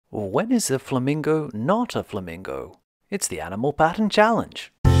When is a flamingo not a flamingo? It's the Animal Pattern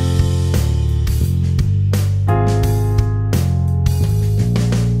Challenge.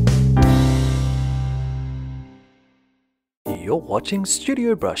 You're watching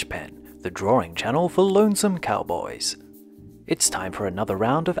Studio Brush Pen, the drawing channel for lonesome cowboys. It's time for another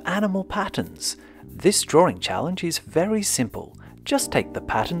round of animal patterns. This drawing challenge is very simple. Just take the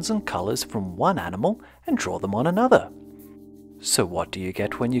patterns and colors from one animal and draw them on another. So what do you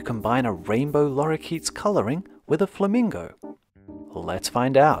get when you combine a rainbow lorikeet's coloring with a flamingo? Let's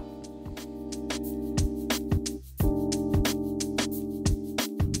find out.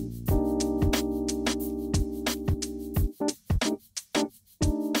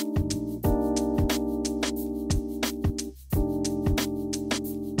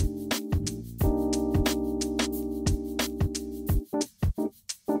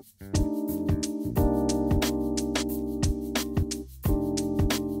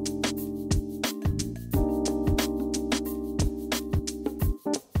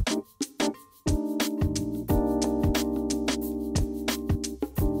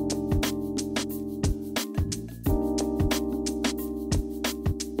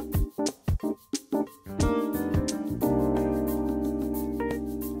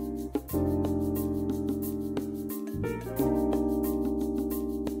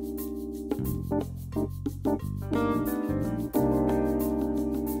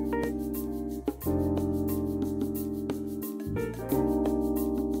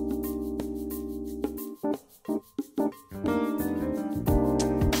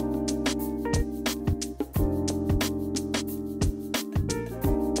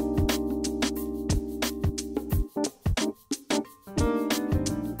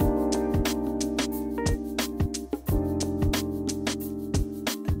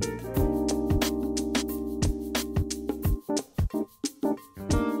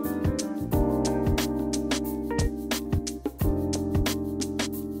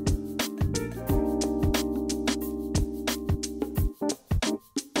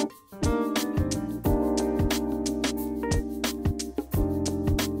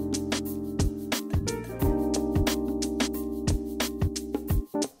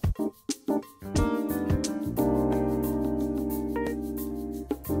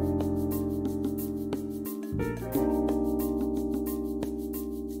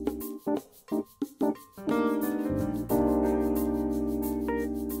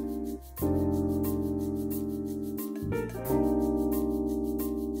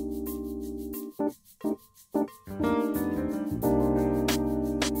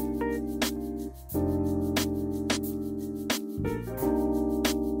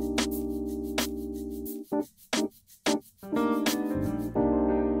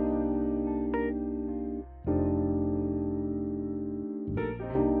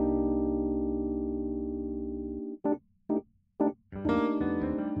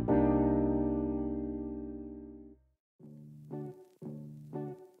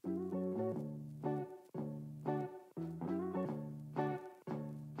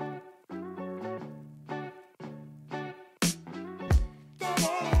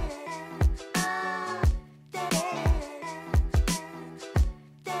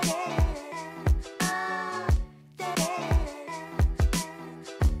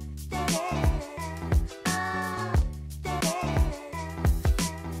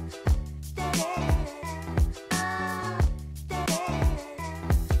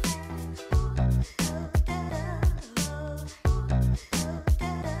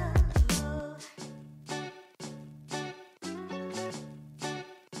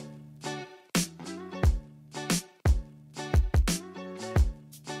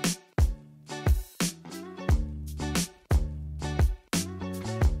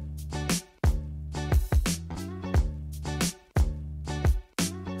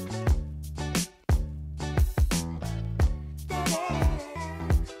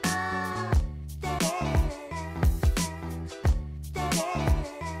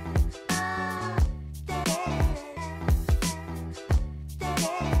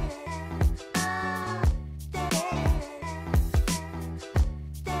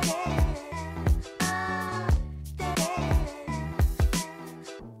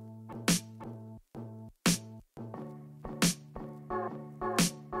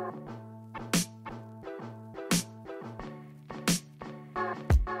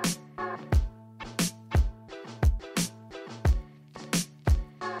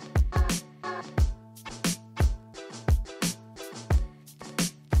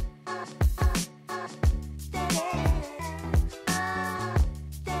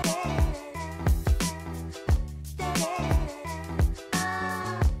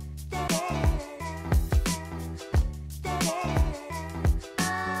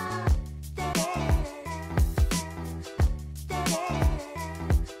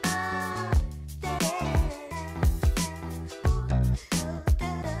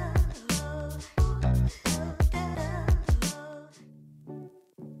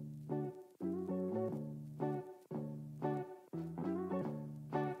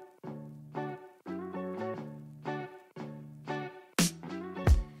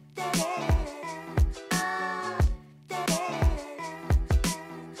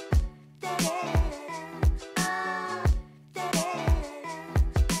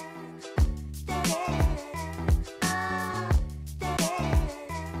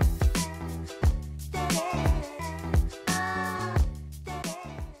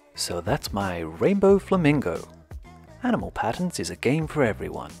 So that's my rainbow flamingo. Animal patterns is a game for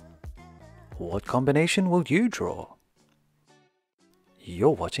everyone. What combination will you draw?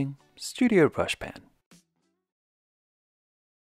 You're watching Studio Brushpen.